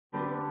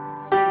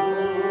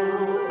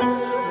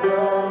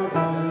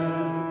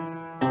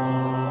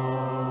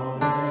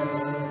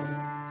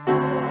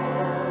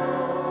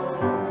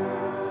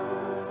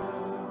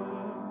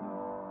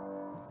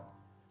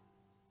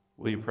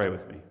you pray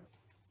with me?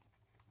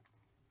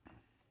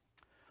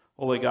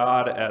 Holy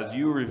God, as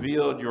you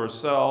revealed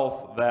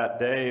yourself that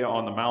day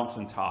on the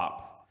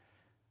mountaintop,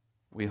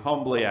 we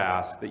humbly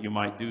ask that you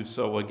might do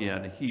so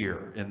again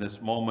here in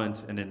this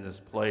moment and in this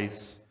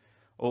place.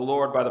 O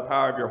Lord, by the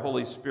power of your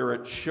Holy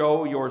Spirit,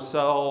 show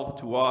yourself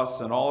to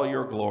us in all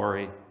your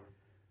glory.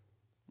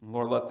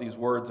 Lord, let these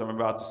words I'm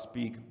about to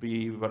speak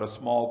be but a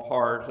small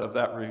part of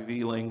that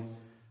revealing,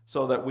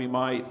 so that we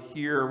might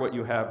hear what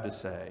you have to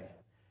say,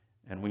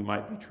 and we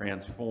might be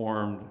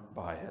transformed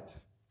by it.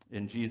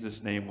 In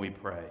Jesus' name we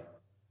pray.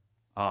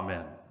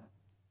 Amen.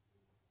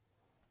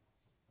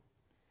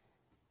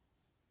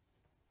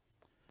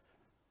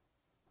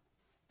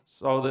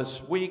 So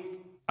this week,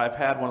 I've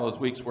had one of those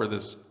weeks where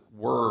this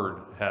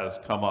word has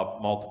come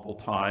up multiple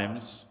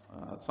times.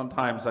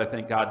 Sometimes I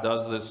think God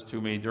does this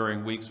to me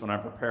during weeks when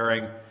I'm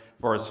preparing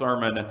for a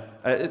sermon.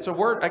 It's a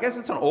word, I guess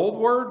it's an old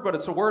word, but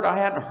it's a word I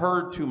hadn't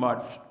heard too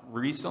much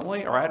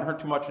recently, or I hadn't heard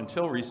too much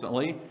until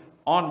recently.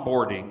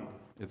 Onboarding,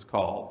 it's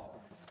called.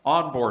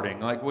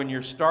 Onboarding. Like when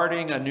you're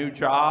starting a new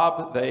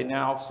job, they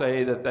now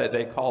say that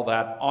they call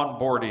that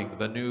onboarding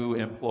the new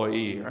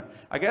employee.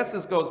 I guess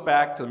this goes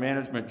back to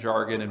management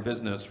jargon in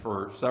business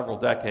for several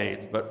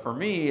decades, but for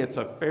me, it's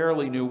a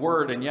fairly new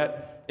word, and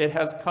yet it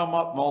has come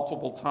up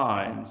multiple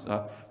times.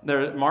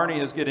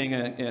 Marnie is getting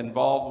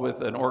involved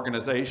with an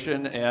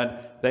organization, and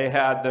they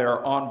had their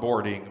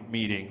onboarding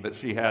meeting that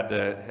she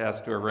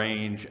has to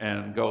arrange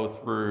and go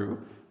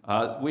through.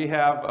 We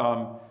have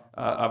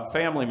a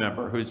family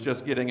member who's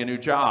just getting a new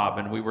job,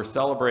 and we were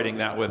celebrating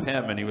that with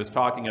him, and he was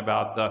talking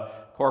about the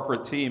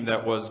corporate team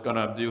that was going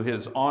to do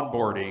his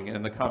onboarding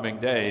in the coming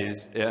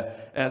days.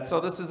 And so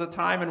this is a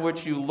time in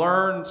which you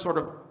learn sort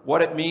of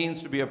what it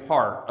means to be a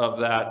part of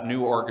that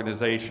new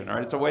organization.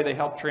 Right? It's a way they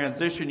help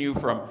transition you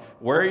from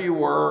where you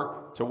were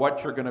to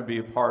what you're going to be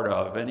a part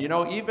of. And you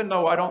know, even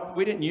though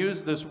we didn't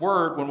use this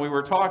word when we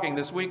were talking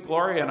this week,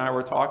 Gloria and I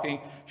were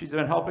talking. She's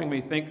been helping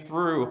me think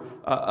through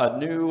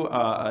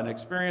an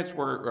experience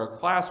a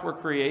class we're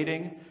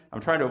creating.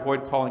 I'm trying to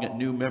avoid calling it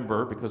new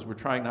member because we're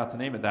trying not to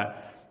name it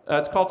that.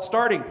 It's called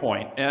Starting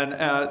Point, and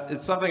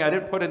it's something I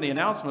didn't put in the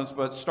announcements,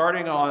 but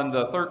starting on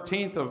the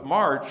 13th of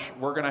March,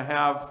 we're going to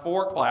have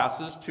 4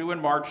 classes, 2 in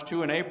March,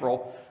 2 in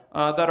April,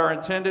 that are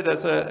intended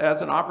as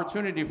an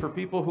opportunity for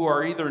people who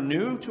are either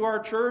new to our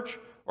church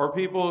or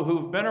people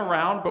who've been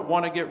around but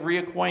want to get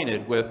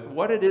reacquainted with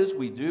what it is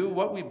we do,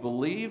 what we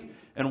believe,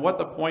 and what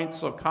the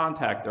points of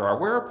contact there are.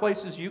 Where are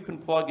places you can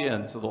plug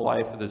into the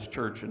life of this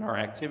church and our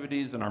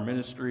activities and our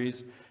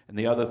ministries and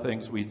the other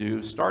things we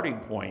do? Starting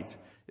Point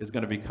is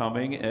going to be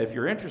coming. If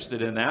you're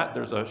interested in that,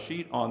 there's a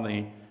sheet on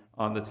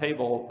the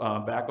table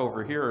back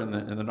over here in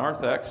the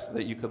narthex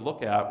that you could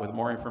look at with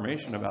more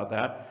information about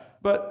that.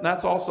 But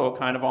that's also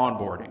kind of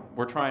onboarding.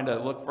 We're trying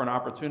to look for an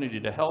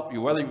opportunity to help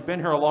you, whether you've been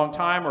here a long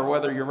time or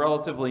whether you're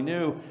relatively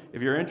new.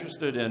 If you're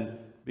interested in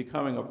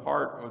becoming a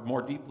part of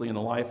more deeply in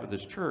the life of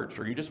this church,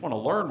 or you just want to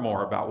learn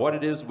more about what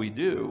it is we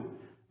do,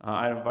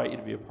 I invite you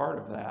to be a part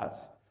of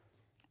that.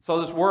 So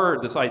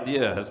this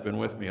idea has been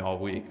with me all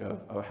week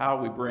of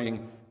how we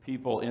bring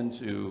people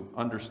into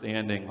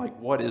understanding, like,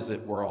 what is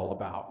it we're all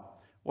about?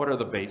 What are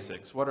the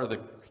basics? What are the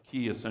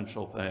key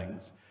essential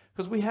things?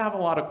 Because we have a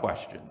lot of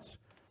questions.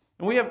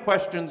 And we have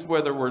questions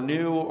whether we're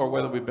new or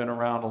whether we've been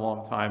around a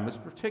long time. It's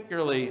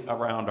particularly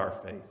around our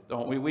faith,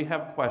 don't we? We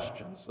have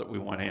questions that we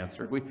want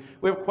answered. We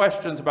have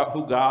questions about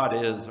who God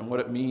is and what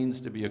it means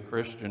to be a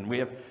Christian. We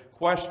have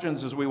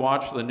questions as we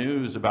watch the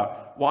news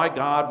about why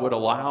God would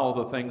allow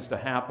the things to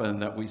happen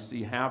that we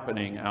see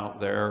happening out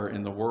there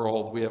in the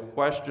world. We have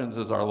questions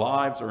as our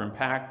lives are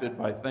impacted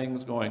by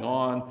things going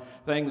on,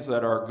 things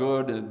that are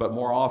good, but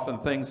more often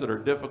things that are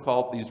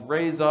difficult. These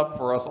raise up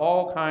for us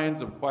all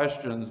kinds of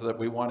questions that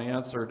we want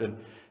answered, and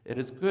it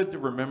is good to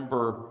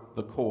remember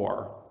the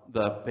core,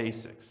 the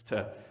basics,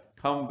 to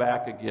come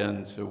back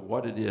again to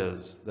what it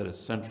is that is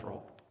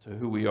central to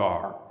who we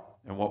are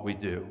and what we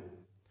do.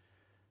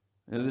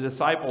 And the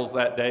disciples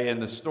that day in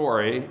the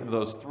story,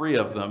 those 3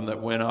 of them that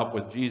went up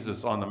with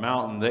Jesus on the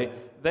mountain,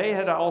 they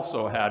had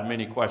also had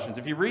many questions.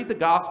 If you read the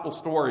gospel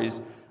stories,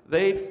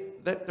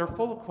 they're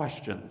full of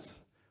questions.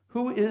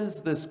 Who is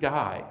this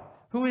guy?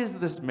 Who is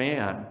this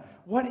man?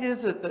 What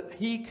is it that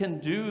he can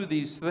do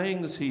these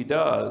things he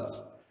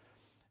does?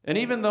 And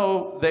even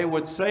though they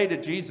would say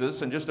to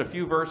Jesus, and just a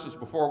few verses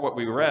before what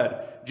we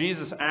read,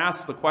 Jesus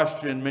asked the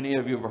question many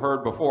of you have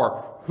heard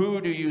before, who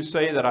do you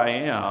say that I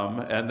am?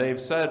 And they've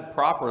said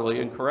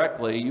properly and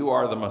correctly, you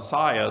are the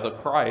Messiah, the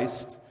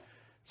Christ.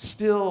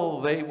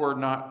 Still, they were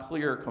not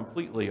clear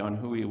completely on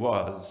who he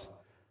was.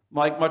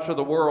 Like much of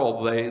the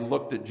world, they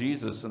looked at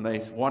Jesus and they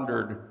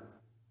wondered,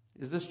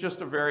 is this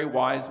just a very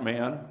wise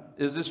man?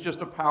 Is this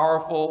just a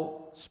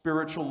powerful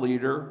spiritual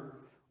leader?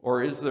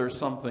 Or is there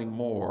something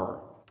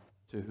more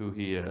to who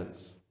he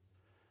is?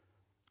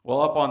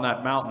 Well, up on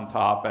that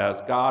mountaintop,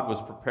 as God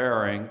was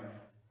preparing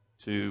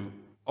to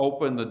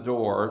open the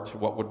door to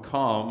what would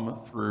come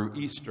through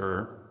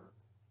Easter,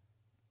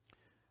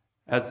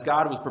 as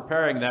God was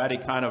preparing that, he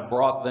kind of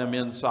brought them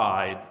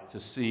inside to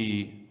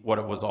see what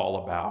it was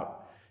all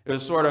about. It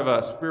was sort of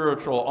a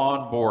spiritual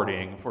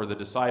onboarding for the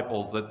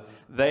disciples, that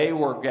they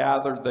were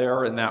gathered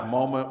there in that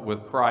moment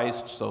with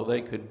Christ so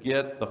they could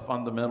get the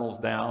fundamentals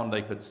down.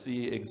 They could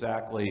see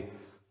exactly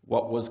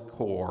what was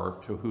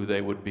core to who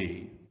they would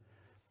be.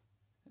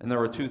 And there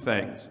were two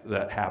things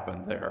that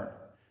happened there.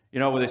 You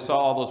know, when they saw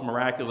all those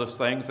miraculous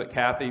things that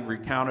Kathy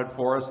recounted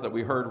for us, that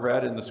we heard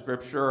read in the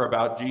scripture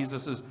about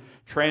Jesus'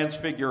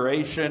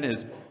 transfiguration,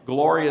 his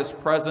glorious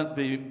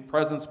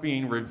presence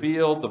being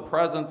revealed, the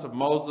presence of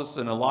Moses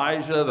and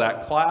Elijah,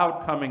 that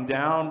cloud coming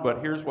down.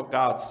 But here's what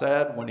God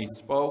said when he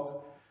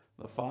spoke.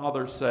 The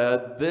Father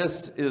said,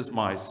 "This is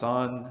my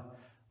Son,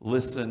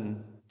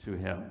 listen to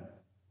him."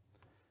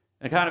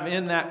 And kind of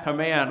in that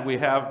command, we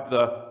have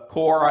the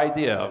core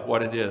idea of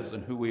what it is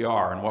and who we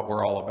are and what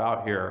we're all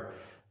about here.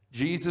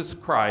 Jesus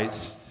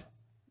Christ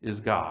is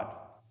God.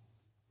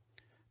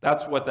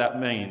 That's what that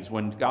means.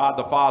 When God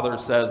the Father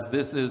says,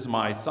 "This is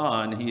my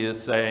Son," he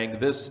is saying,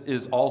 this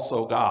is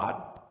also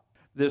God.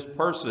 This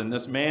person,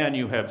 this man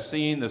you have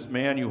seen, this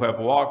man you have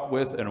walked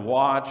with and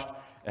watched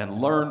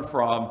and learned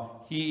from,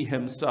 he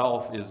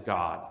himself is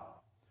God.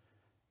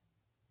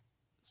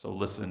 So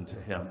listen to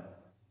him.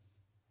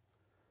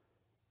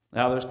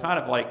 Now, there's kind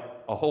of like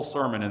a whole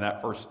sermon in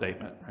that first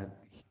statement, right?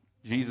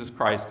 Jesus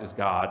Christ is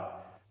God.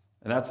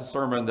 And that's a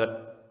sermon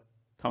that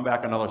come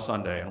back another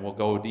Sunday and we'll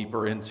go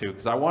deeper into,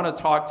 because I want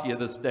to talk to you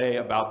this day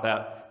about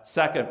that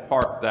second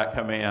part of that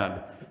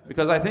command,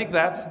 because I think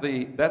that's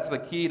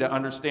the key to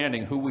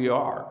understanding who we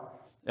are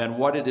and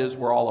what it is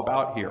we're all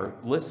about here.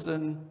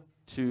 Listen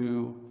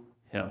to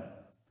him.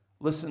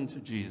 Listen to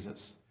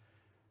Jesus.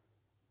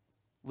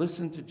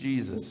 Listen to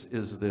Jesus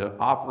is the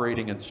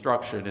operating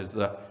instruction, is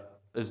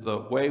the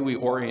way we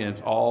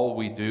orient all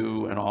we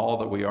do and all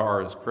that we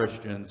are as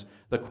Christians.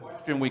 The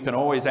question we can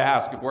always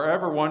ask, if we're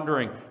ever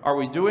wondering, are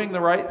we doing the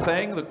right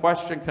thing? The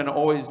question can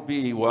always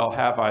be, well,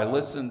 have I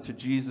listened to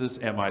Jesus?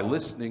 Am I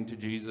listening to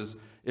Jesus?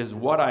 Is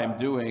what I'm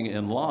doing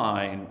in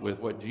line with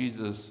what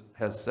Jesus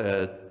has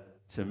said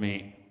to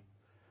me?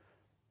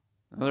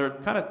 Now, there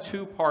are kind of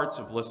two parts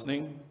of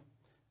listening.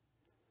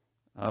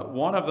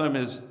 One of them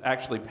is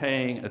actually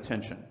paying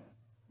attention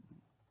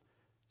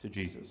to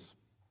Jesus.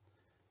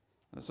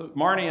 So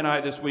Marnie and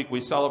I this week,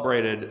 we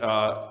celebrated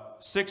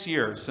 6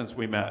 years since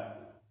we met.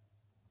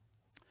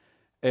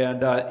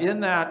 And in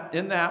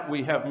that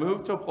we have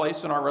moved to a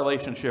place in our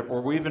relationship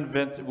where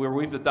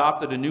we've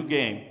adopted a new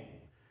game.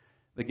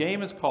 The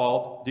game is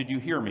called "Did You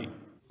Hear Me?"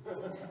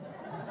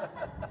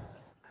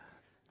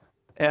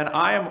 And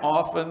I am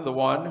often the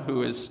one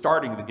who is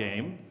starting the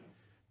game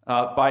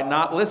by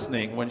not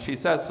listening when she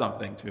says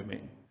something to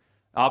me.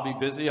 I'll be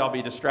busy, I'll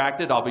be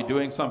distracted, I'll be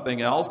doing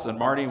something else, and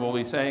Marnie will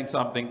be saying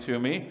something to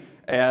me.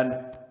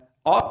 And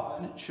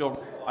often she'll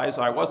realize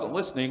I wasn't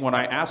listening when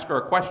I ask her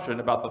a question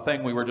about the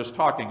thing we were just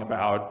talking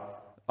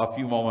about a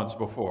few moments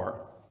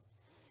before.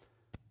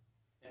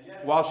 And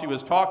yet, while she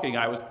was talking,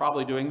 I was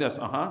probably doing this.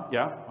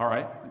 Yeah, all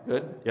right,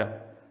 good, yeah.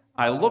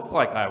 I looked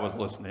like I was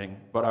listening,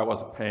 but I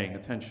wasn't paying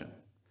attention.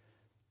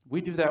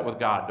 We do that with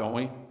God, don't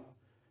we?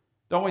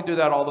 Don't we do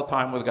that all the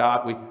time with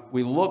God?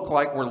 We look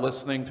like we're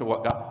listening to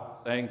what God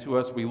is saying to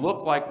us. We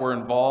look like we're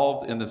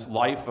involved in this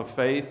life of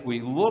faith. We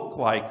look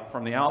like,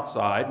 from the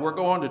outside, we're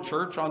going to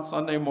church on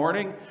Sunday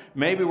morning.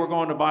 Maybe we're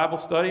going to Bible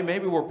study.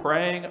 Maybe we're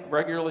praying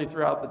regularly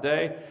throughout the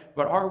day.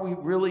 But are we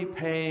really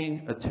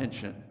paying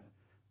attention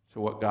to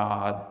what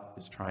God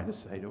is trying to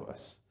say to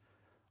us?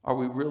 Are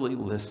we really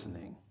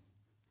listening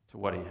to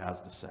what he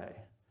has to say?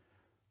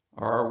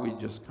 Or are we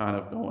just kind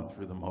of going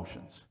through the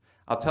motions?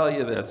 I'll tell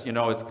you this,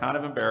 it's kind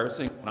of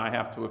embarrassing when I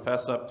have to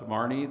fess up to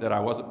Marnie that I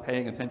wasn't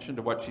paying attention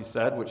to what she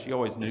said, which she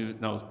always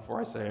knows before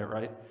I say it,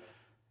 right?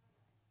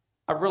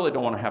 I really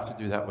don't want to have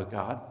to do that with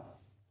God.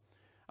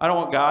 I don't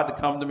want God to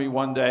come to me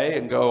one day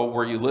and go,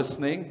 "Were you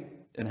listening?"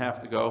 and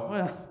have to go,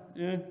 "Well,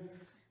 yeah,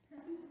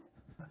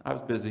 I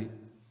was busy."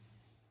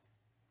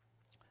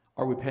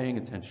 Are we paying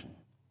attention?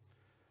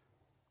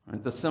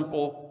 Right,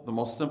 the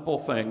most simple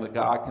thing that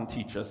God can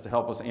teach us to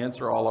help us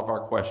answer all of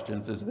our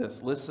questions is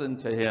this: listen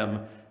to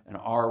him. And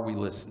are we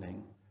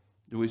listening?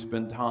 Do we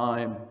spend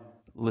time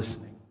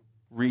listening,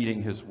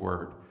 reading his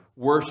word,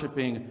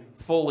 worshiping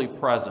fully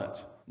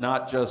present,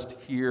 not just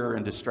here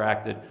and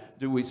distracted?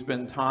 Do we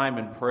spend time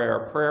in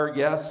prayer? Prayer,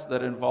 yes,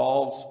 that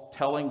involves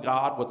telling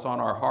God what's on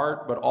our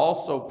heart, but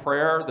also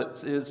prayer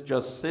that is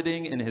just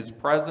sitting in his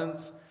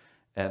presence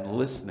and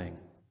listening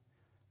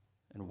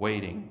and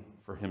waiting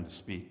for him to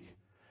speak.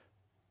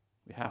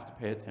 We have to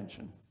pay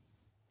attention.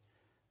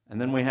 And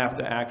then we have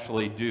to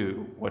actually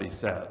do what he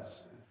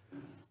says.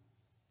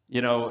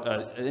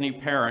 Any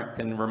parent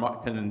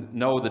can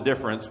know the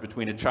difference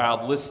between a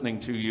child listening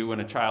to you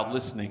and a child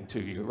listening to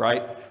you,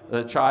 right?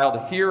 The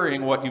child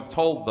hearing what you've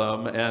told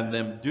them and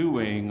them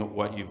doing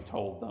what you've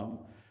told them.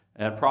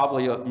 And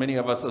probably many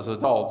of us as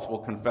adults will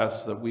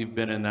confess that we've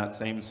been in that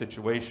same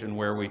situation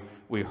where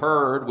we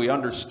heard, we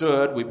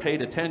understood, we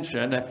paid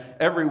attention,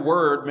 every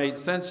word made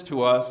sense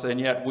to us, and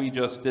yet we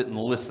just didn't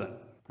listen,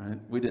 right?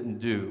 We didn't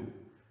do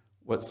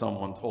what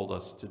someone told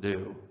us to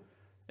do.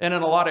 And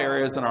in a lot of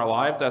areas in our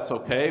lives, that's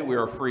okay. We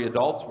are free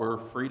adults. We're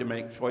free to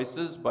make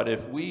choices. But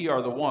if we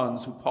are the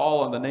ones who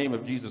call on the name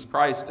of Jesus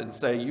Christ and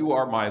say, "You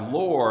are my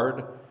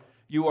Lord,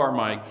 you are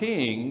my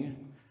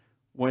King,"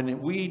 when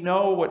we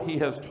know what he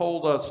has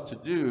told us to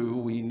do,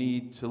 we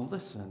need to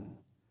listen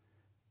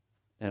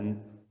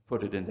and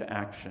put it into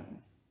action.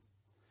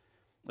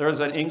 There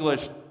is an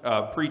English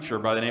preacher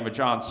by the name of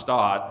John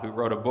Stott who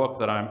wrote a book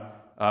that I'm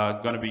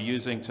going to be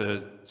using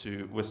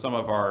with some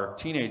of our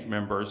teenage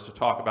members to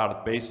talk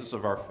about the basis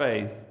of our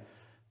faith,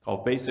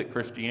 called Basic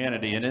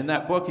Christianity. And in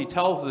that book, he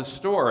tells this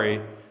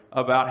story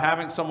about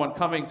having someone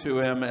coming to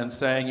him and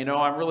saying, "You know,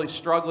 I'm really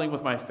struggling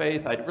with my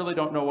faith. I really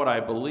don't know what I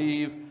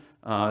believe.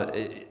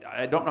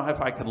 I don't know if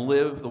I can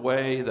live the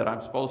way that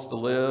I'm supposed to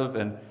live."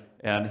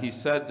 And he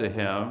said to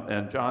him,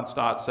 and John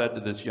Stott said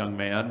to this young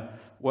man,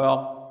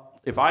 "Well,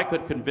 if I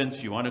could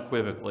convince you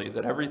unequivocally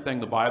that everything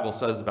the Bible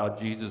says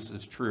about Jesus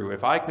is true,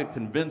 if I could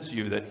convince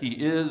you that he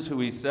is who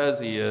he says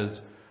he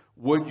is,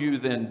 would you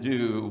then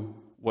do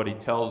what he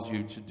tells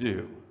you to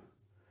do?"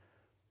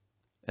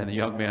 And the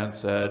young man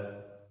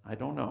said, "I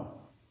don't know."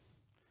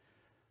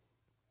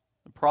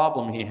 The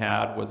problem he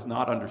had was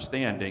not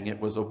understanding,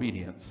 it was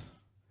obedience.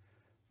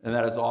 And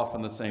that is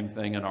often the same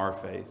thing in our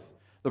faith.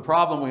 The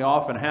problem we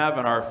often have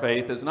in our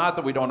faith is not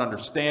that we don't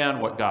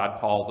understand what God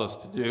calls us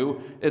to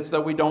do, it's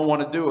that we don't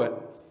want to do it.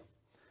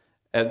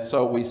 And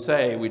so we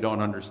say we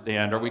don't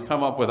understand, or we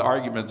come up with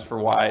arguments for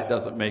why it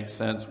doesn't make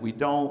sense. We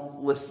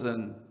don't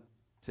listen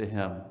to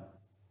him.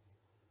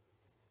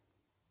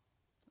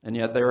 And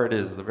yet there it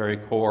is, the very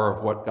core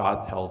of what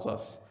God tells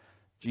us.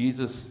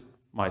 Jesus,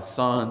 my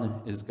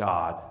Son, is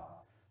God.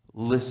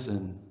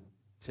 Listen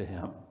to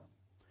him.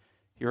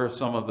 Here are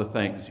some of the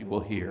things you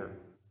will hear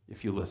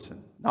if you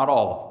listen. Not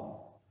all of them.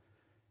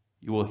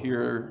 You will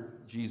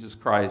hear Jesus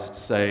Christ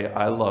say,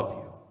 "I love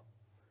you,"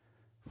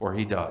 for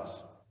he does.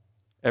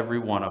 Every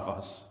one of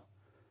us.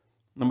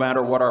 No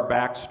matter what our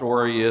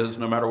backstory is,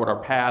 no matter what our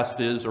past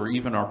is, or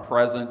even our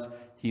present,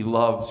 he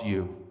loves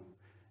you.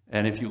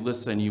 And if you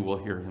listen, you will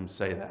hear him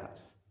say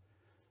that.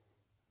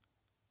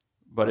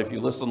 But if you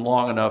listen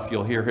long enough,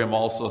 you'll hear him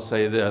also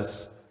say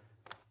this: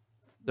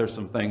 there's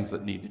some things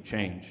that need to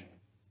change.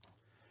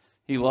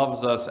 He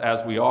loves us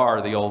as we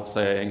are, the old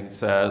saying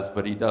says,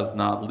 but he does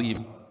not leave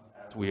us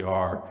as we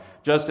are.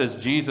 Just as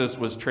Jesus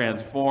was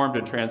transformed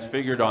and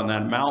transfigured on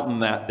that mountain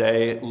that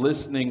day,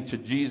 listening to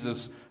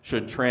Jesus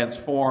should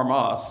transform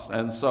us.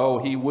 And so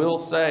he will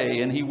say,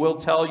 and he will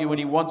tell you, and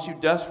he wants you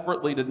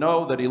desperately to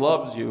know that he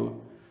loves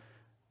you.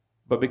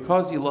 But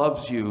because he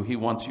loves you, he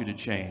wants you to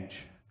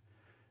change.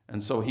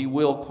 And so he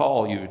will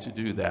call you to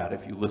do that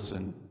if you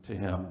listen to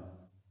him.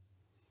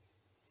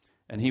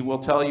 And he will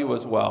tell you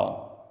as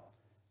well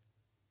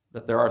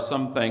that there are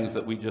some things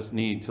that we just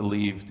need to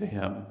leave to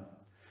him.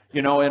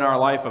 You know, in our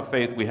life of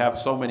faith, we have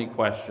so many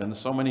questions,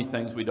 so many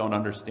things we don't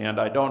understand.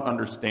 I don't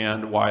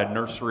understand why a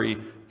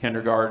nursery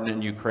kindergarten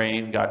in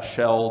Ukraine got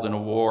shelled in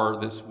a war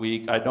this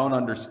week. I don't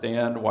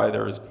understand why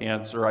there is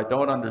cancer. I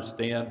don't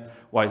understand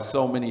why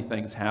so many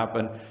things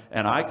happen.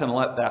 And I can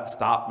let that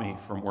stop me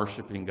from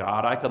worshiping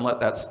God. I can let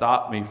that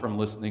stop me from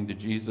listening to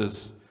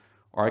Jesus,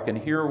 or I can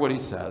hear what he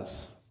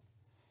says.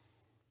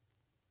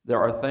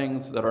 There are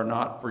things that are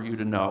not for you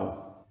to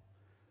know.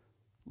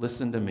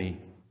 Listen to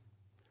me.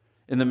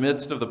 In the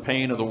midst of the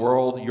pain of the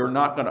world, you're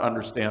not going to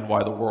understand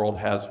why the world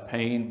has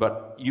pain,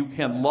 but you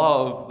can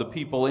love the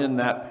people in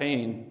that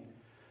pain.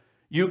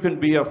 You can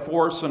be a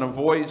force and a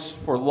voice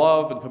for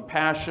love and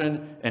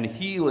compassion and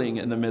healing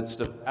in the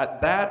midst of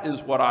that. That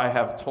is what I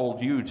have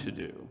told you to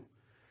do.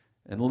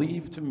 And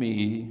leave to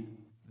me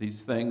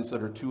these things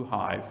that are too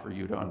high for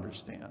you to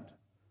understand.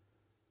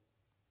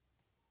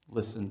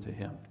 Listen to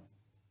him.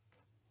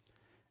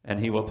 And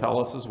he will tell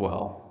us as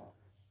well,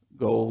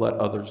 go let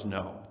others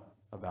know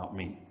about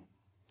me.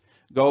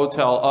 Go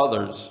tell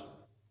others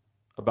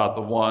about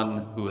the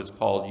one who has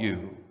called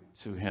you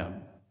to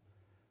him.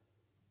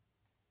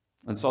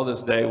 And so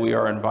this day we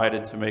are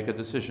invited to make a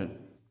decision.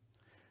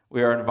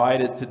 We are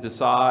invited to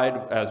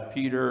decide, as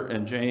Peter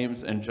and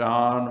James and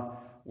John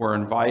were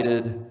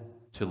invited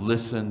to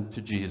listen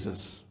to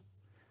Jesus.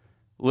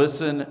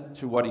 Listen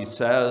to what he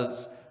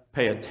says.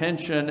 Pay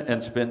attention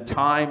and spend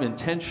time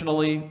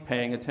intentionally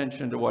paying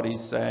attention to what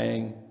he's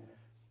saying,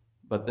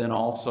 but then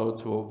also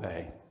to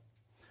obey.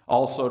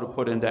 Also to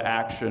put into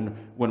action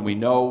when we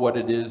know what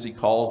it is he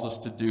calls us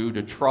to do,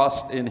 to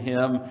trust in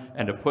him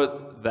and to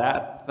put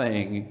that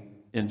thing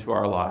into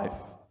our life,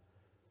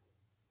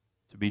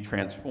 to be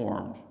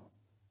transformed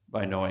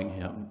by knowing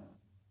him.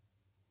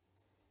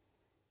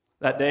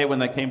 That day when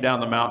they came down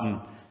the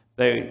mountain,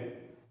 they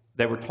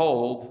were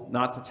told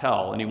not to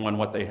tell anyone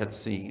what they had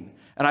seen.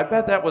 And I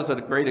bet that was a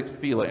great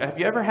feeling. Have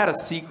you ever had a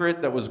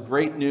secret that was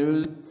great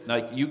news,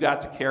 like you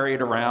got to carry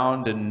it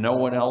around and no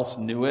one else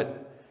knew it?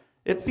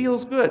 It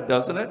feels good,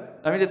 doesn't it?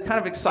 I mean, it's kind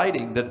of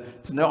exciting to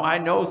know I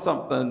know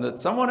something that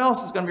someone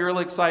else is going to be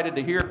really excited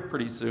to hear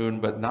pretty soon,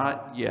 but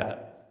not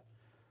yet.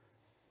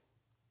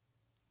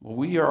 Well,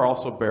 we are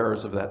also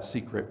bearers of that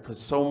secret because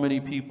so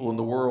many people in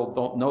the world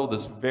don't know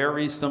this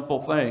very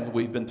simple thing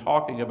we've been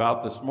talking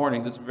about this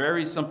morning, this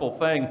very simple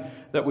thing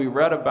that we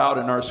read about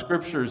in our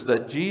scriptures,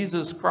 that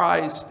Jesus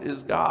Christ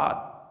is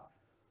God.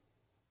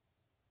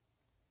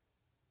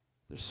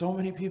 There's so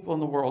many people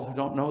in the world who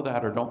don't know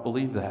that or don't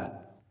believe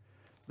that.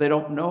 They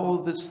don't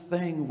know this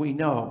thing we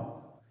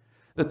know,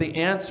 that the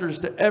answers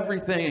to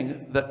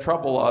everything that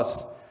trouble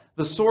us,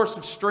 the source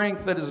of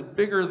strength that is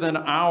bigger than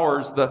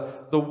ours,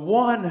 the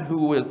one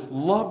who has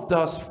loved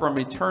us from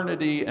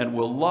eternity and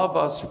will love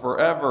us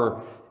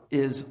forever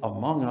is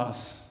among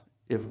us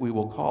if we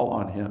will call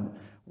on him.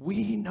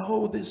 We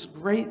know this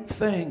great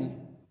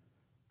thing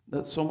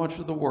that so much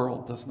of the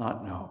world does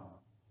not know.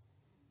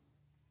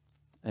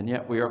 And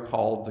yet we are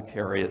called to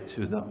carry it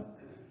to them.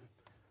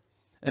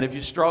 And if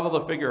you struggle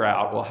to figure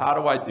out, well, how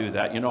do I do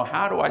that?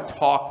 How do I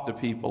talk to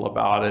people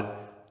about it?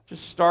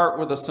 Just start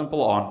with a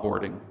simple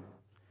onboarding.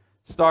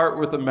 Start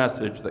with the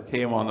message that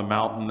came on the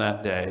mountain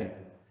that day.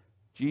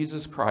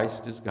 Jesus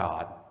Christ is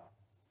God.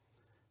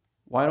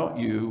 Why don't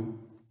you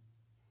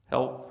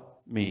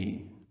help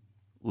me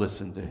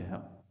listen to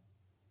him?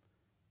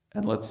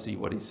 And let's see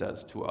what he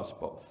says to us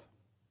both.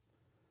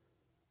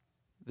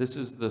 This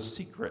is the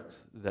secret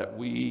that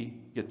we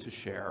get to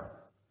share.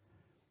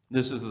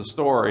 This is the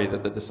story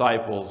that the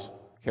disciples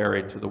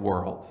carried to the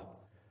world.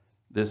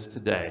 This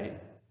today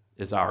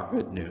is our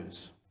good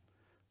news.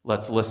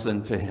 Let's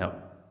listen to him.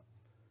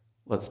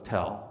 Let's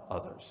tell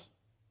others.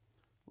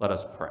 Let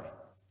us pray.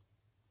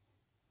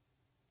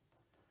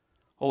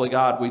 Holy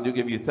God, we do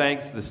give you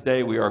thanks this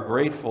day. We are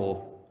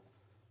grateful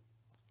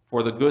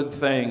for the good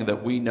thing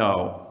that we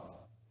know,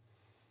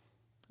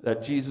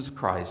 that Jesus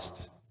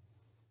Christ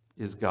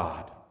is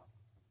God,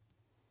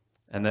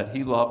 and that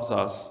he loves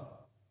us,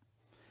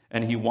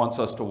 and he wants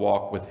us to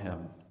walk with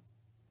him.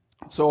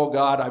 So,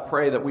 God, I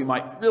pray that we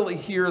might really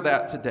hear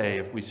that today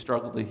if we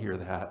struggle to hear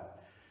that.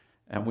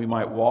 And we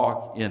might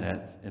walk in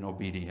it in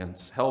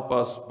obedience. Help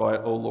us,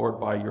 O Lord,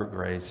 by your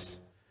grace,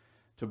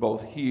 to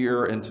both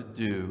hear and to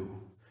do,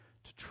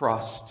 to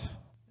trust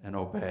and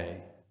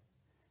obey,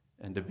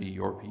 and to be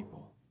your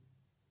people.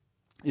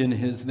 In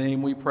his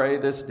name we pray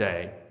this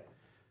day.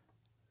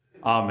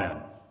 Amen.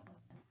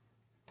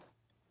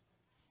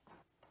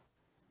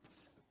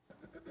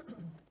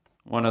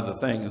 One of the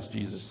things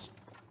Jesus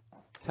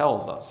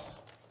tells us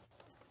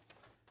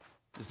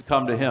is to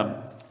come to him.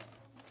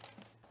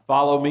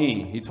 Follow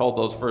me, he told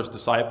those first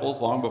disciples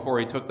long before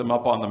he took them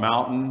up on the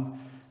mountain.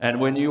 And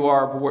when you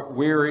are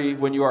weary,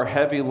 when you are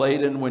heavy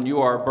laden, when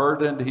you are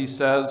burdened, he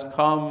says,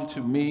 come to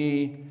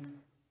me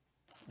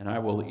and I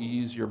will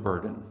ease your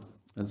burden.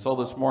 And so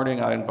this morning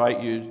I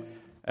invite you,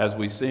 as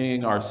we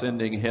sing our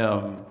sending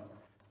hymn,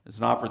 it's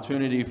an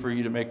opportunity for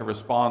you to make a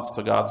response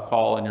to God's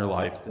call in your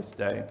life this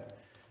day.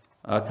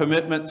 A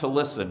commitment to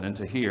listen and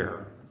to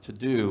hear, to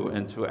do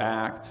and to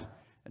act,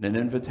 and an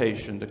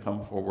invitation to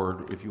come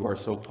forward if you are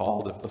so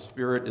called. If the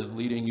Spirit is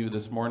leading you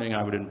this morning,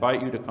 I would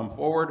invite you to come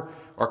forward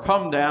or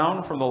come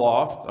down from the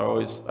loft.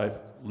 I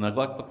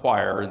neglect the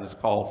choir in this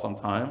call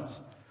sometimes.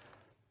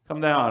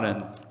 Come down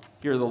and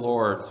hear the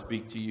Lord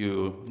speak to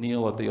you.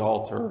 Kneel at the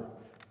altar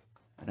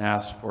and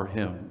ask for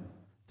him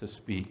to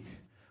speak,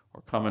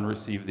 or come and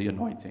receive the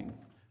anointing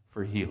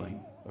for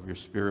healing of your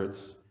spirits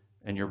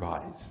and your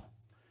bodies.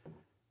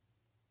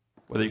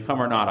 Whether you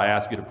come or not, I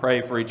ask you to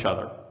pray for each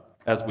other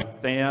as we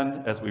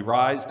stand, as we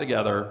rise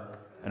together,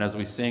 and as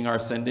we sing our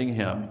sending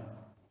hymn,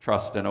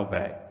 Trust and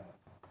Obey.